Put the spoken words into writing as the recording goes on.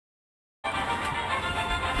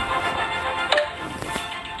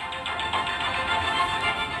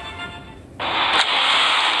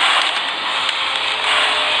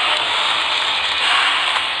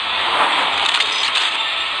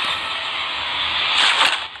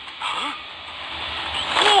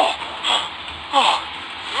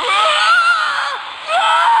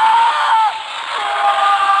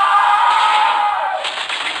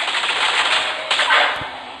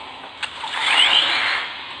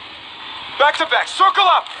Back to back, circle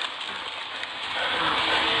up!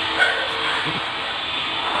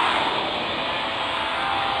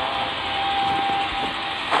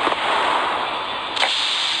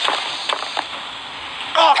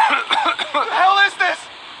 Oh, what the hell is this?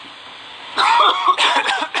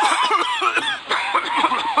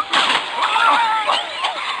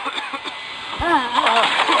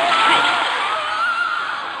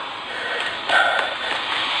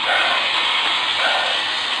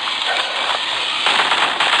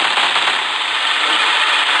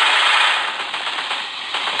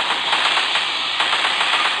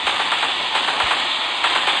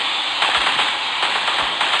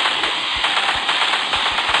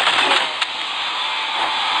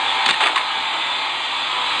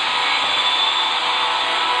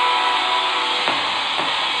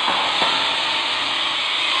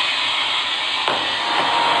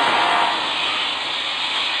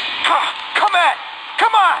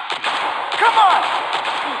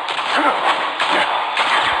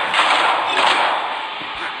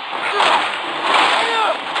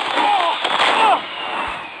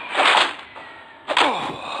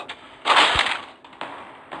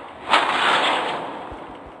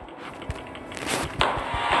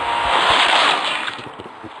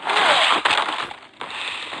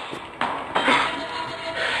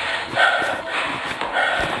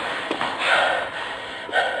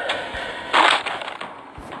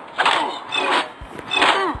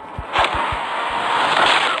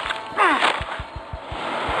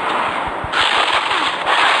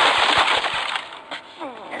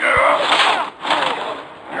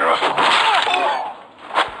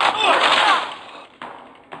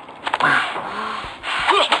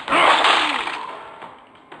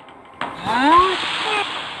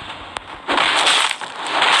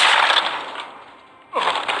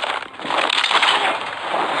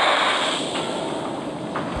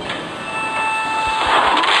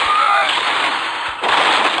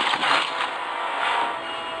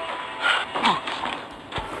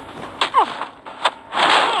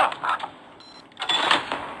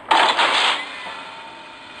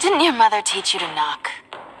 Didn't your mother teach you to knock?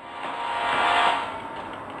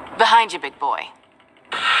 Behind you, big boy.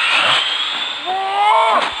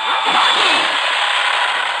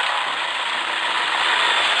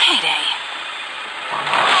 Heyday.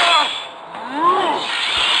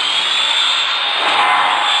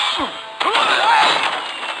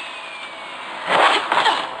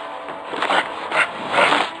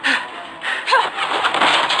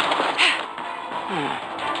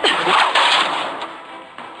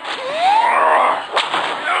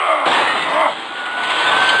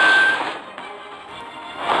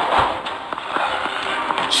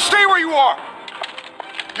 Stay where you are!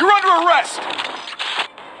 You're under arrest!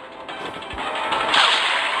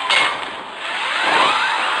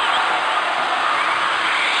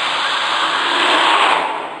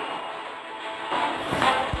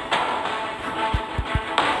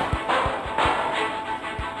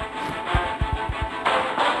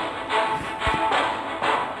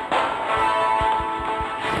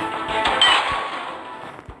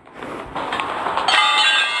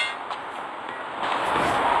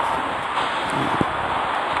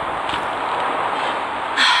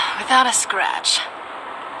 Without a scratch.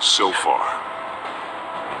 So far.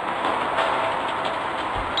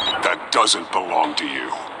 That doesn't belong to you.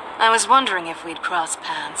 I was wondering if we'd cross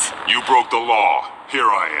paths. You broke the law. Here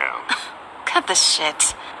I am. Cut the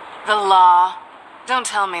shit. The law. Don't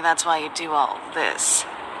tell me that's why you do all this.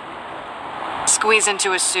 Squeeze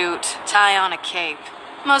into a suit, tie on a cape.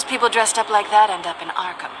 Most people dressed up like that end up in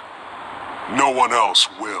Arkham. No one else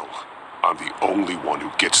will. I'm the only one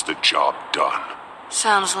who gets the job done.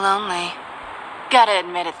 Sounds lonely. Gotta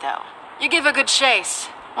admit it, though. You give a good chase.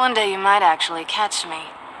 One day you might actually catch me.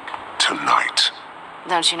 Tonight.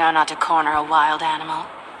 Don't you know not to corner a wild animal?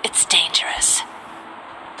 It's dangerous.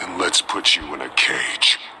 Then let's put you in a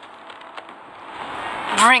cage.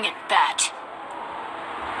 Bring it, Bat.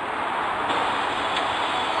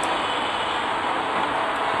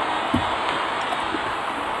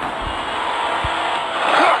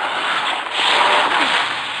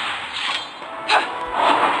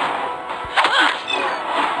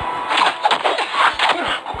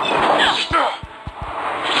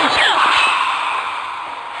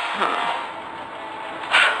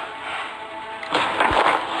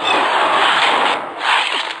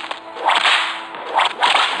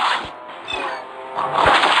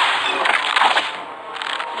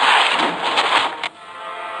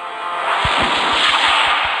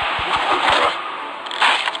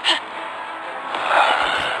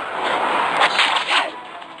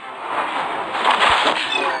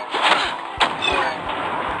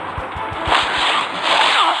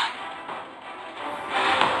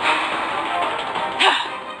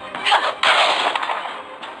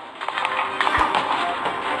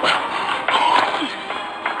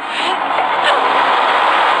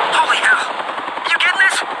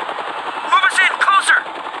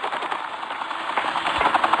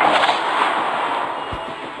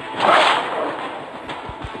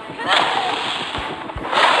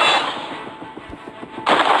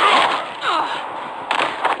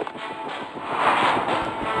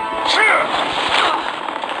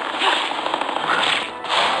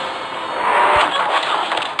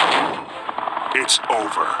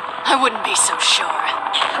 I wouldn't be so sure.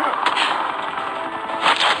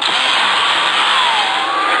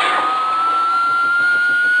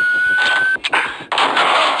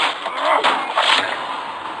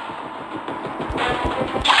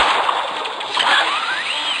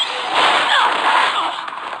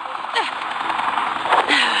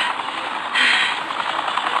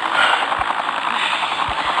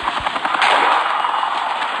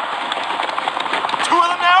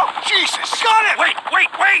 Jesus! Got it!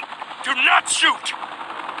 Wait! Do not shoot!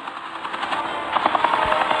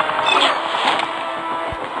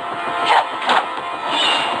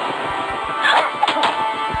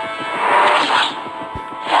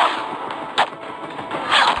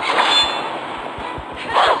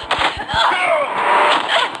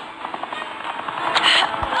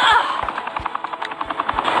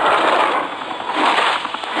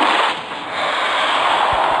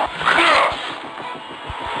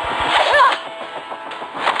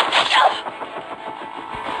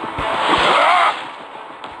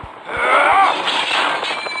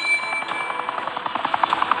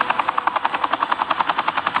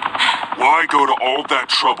 Why go to all that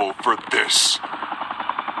trouble for this?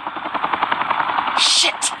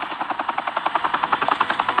 Shit!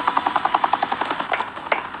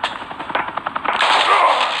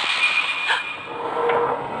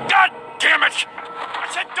 God damn it! I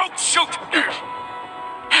said don't shoot!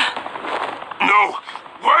 No!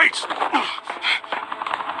 Wait!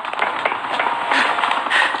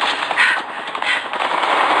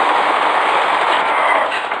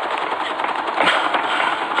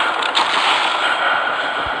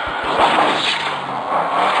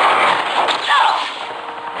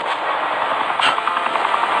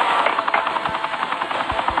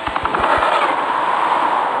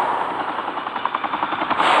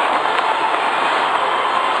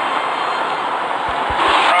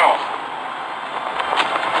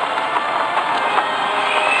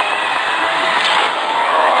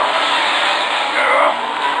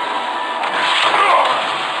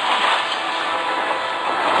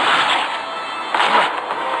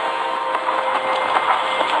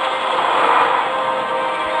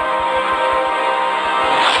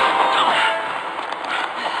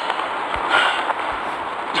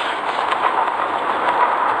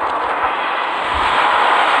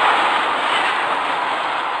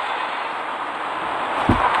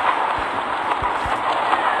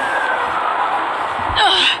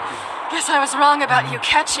 I was wrong about you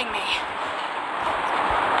catching me.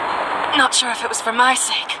 Not sure if it was for my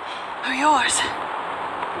sake or yours.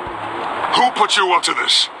 Who put you up to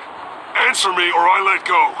this? Answer me or I let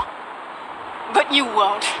go. But you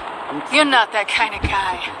won't. You're not that kind of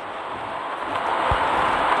guy.